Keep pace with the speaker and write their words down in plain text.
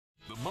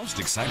most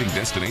exciting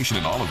destination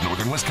in all of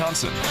northern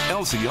Wisconsin.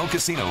 LCO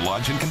Casino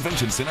Lodge and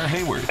Convention Center,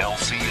 Hayward.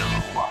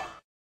 LCO.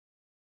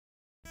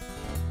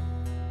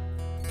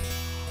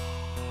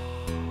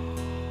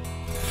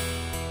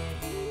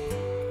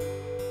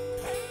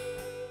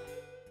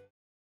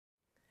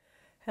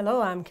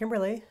 Hello, I'm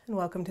Kimberly, and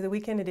welcome to the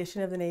weekend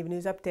edition of the Navy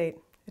News Update.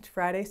 It's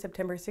Friday,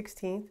 September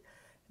 16th.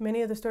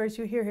 Many of the stories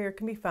you hear here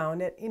can be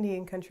found at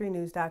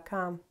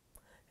IndianCountryTV.com.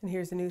 And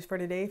here's the news for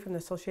today from the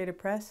Associated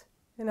Press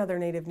and other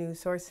Native news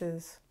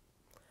sources.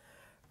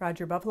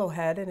 Roger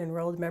Buffalohead, an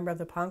enrolled member of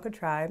the Ponca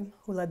tribe,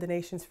 who led the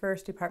nation's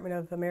first Department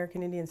of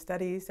American Indian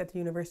Studies at the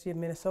University of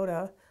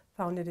Minnesota,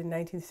 founded in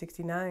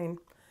 1969,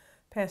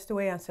 passed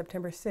away on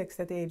September 6th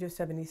at the age of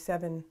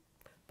 77.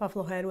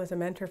 Buffalohead was a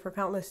mentor for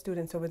countless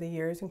students over the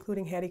years,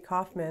 including Hattie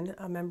Kaufman,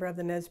 a member of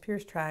the Nez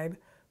Perce tribe,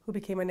 who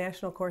became a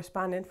national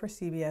correspondent for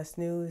CBS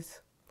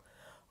News.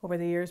 Over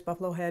the years,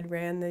 Buffalohead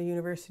ran the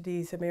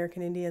university's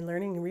American Indian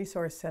Learning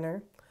Resource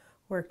Center,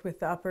 worked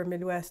with the Upper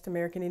Midwest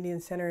American Indian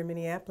Center in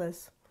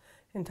Minneapolis,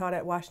 and taught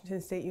at Washington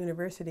State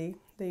University,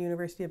 the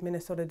University of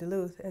Minnesota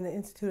Duluth, and the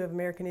Institute of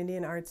American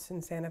Indian Arts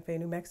in Santa Fe,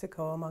 New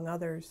Mexico, among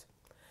others.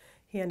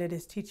 He ended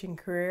his teaching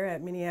career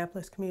at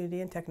Minneapolis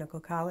Community and Technical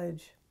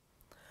College.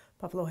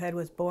 Buffalohead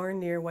was born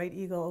near White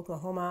Eagle,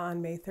 Oklahoma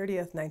on May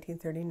 30th,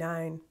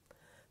 1939.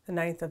 The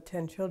ninth of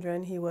 10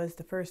 children, he was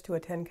the first to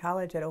attend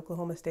college at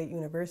Oklahoma State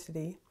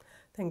University,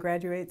 then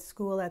graduate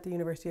school at the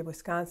University of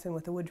Wisconsin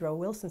with a Woodrow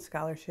Wilson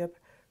Scholarship,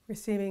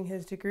 receiving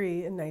his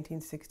degree in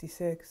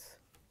 1966.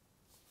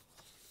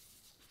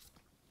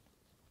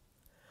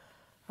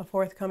 A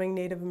forthcoming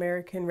Native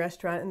American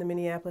restaurant in the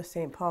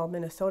Minneapolis-St. Paul,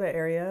 Minnesota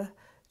area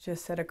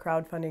just set a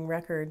crowdfunding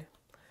record.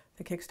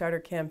 The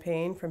Kickstarter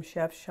campaign from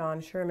Chef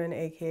Sean Sherman,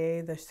 aka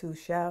the Sioux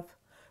Chef,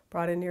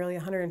 brought in nearly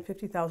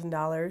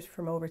 $150,000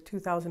 from over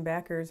 2,000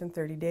 backers in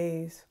 30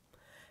 days.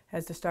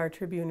 As the Star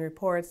Tribune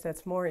reports,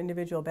 that's more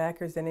individual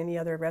backers than any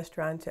other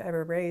restaurant to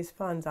ever raise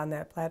funds on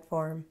that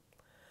platform.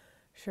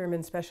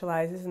 Sherman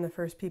specializes in the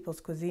First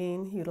Peoples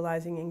cuisine,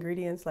 utilizing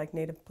ingredients like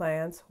native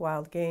plants,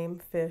 wild game,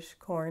 fish,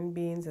 corn,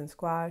 beans, and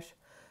squash,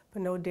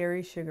 but no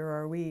dairy, sugar,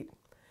 or wheat.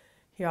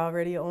 He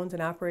already owns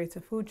and operates a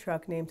food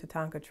truck named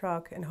Tatanka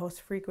Truck and hosts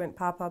frequent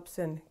pop-ups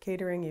and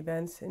catering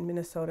events in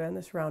Minnesota and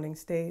the surrounding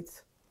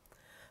states.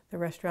 The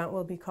restaurant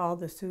will be called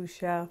the Sioux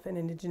Chef, an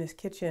Indigenous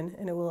kitchen,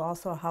 and it will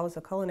also house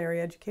a culinary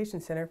education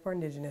center for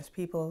Indigenous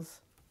peoples.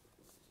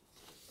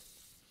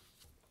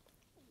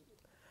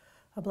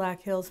 A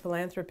Black Hills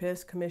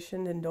philanthropist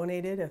commissioned and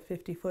donated a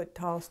 50-foot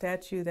tall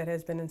statue that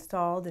has been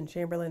installed in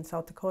Chamberlain,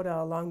 South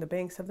Dakota along the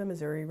banks of the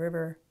Missouri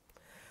River.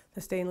 The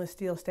stainless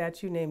steel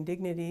statue named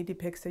Dignity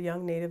depicts a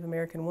young Native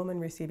American woman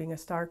receiving a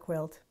star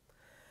quilt.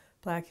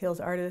 Black Hills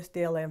artist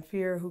Dale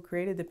Lamphere, who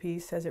created the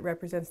piece, says it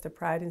represents the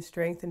pride and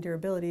strength and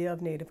durability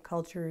of Native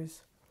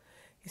cultures.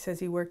 He says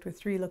he worked with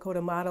 3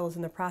 Lakota models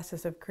in the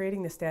process of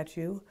creating the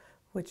statue,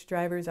 which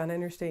drivers on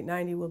Interstate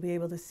 90 will be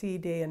able to see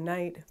day and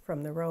night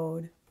from the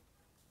road.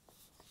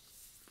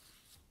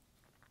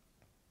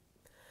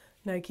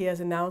 Nike has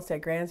announced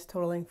that grants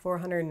totaling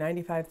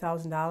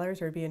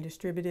 $495,000 are being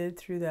distributed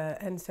through the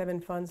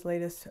N7 Fund's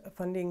latest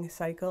funding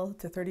cycle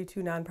to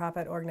 32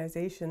 nonprofit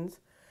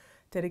organizations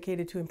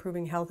dedicated to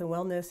improving health and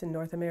wellness in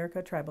North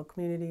America tribal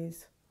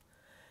communities.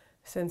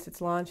 Since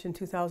its launch in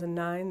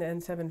 2009, the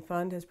N7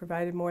 Fund has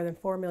provided more than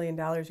 $4 million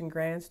in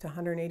grants to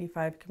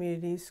 185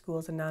 communities,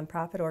 schools, and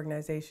nonprofit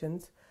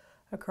organizations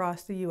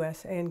across the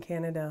U.S. and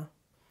Canada.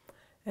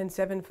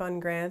 N7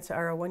 Fund grants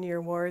are one-year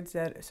awards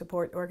that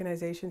support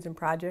organizations and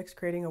projects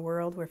creating a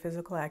world where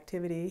physical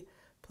activity,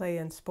 play,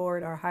 and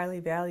sport are highly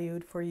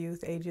valued for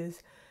youth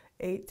ages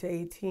 8 to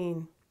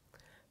 18.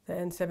 The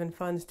N7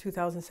 Fund's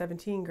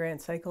 2017 grant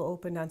cycle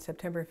opened on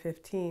September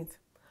 15th.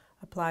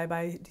 Apply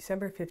by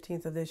December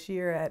 15th of this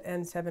year at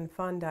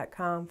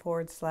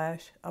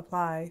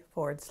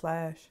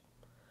n7fund.com/apply/.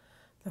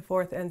 The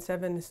 4th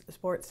N7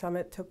 Sports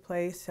Summit took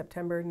place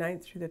September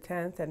 9th through the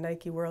 10th at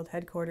Nike World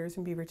Headquarters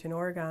in Beaverton,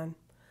 Oregon.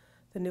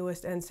 The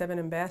newest N7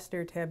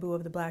 ambassador, Taboo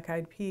of the Black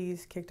Eyed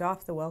Peas, kicked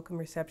off the welcome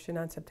reception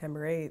on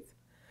September 8th.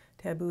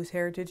 Taboo's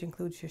heritage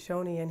includes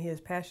Shoshone, and he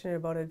is passionate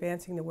about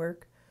advancing the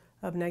work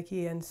of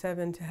Nike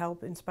N7 to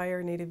help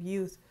inspire Native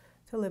youth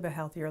to live a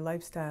healthier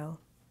lifestyle.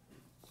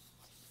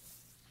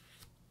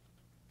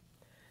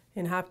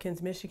 In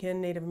Hopkins, Michigan,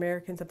 Native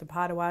Americans of the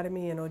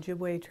Potawatomi and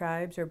Ojibwe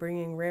tribes are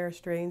bringing rare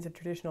strains of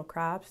traditional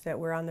crops that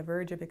were on the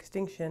verge of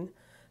extinction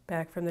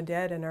back from the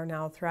dead and are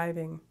now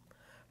thriving.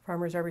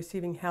 Farmers are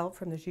receiving help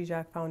from the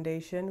Zizak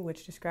Foundation,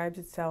 which describes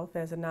itself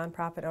as a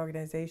nonprofit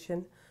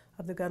organization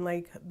of the Gun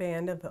Lake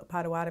Band of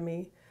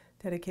Potawatomi,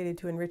 dedicated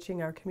to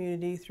enriching our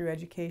community through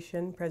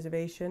education,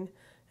 preservation,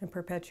 and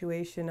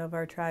perpetuation of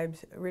our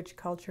tribe's rich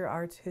culture,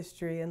 arts,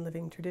 history, and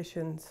living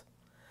traditions.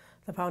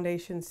 The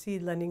Foundation's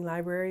seed lending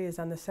library is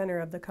on the center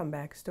of the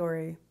comeback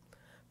story.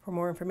 For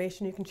more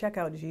information, you can check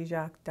out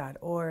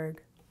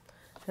zizak.org.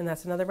 And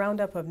that's another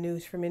roundup of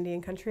news from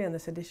Indian Country on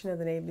this edition of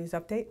the Navy News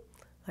Update.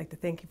 I'd like to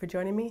thank you for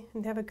joining me,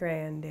 and have a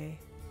grand day.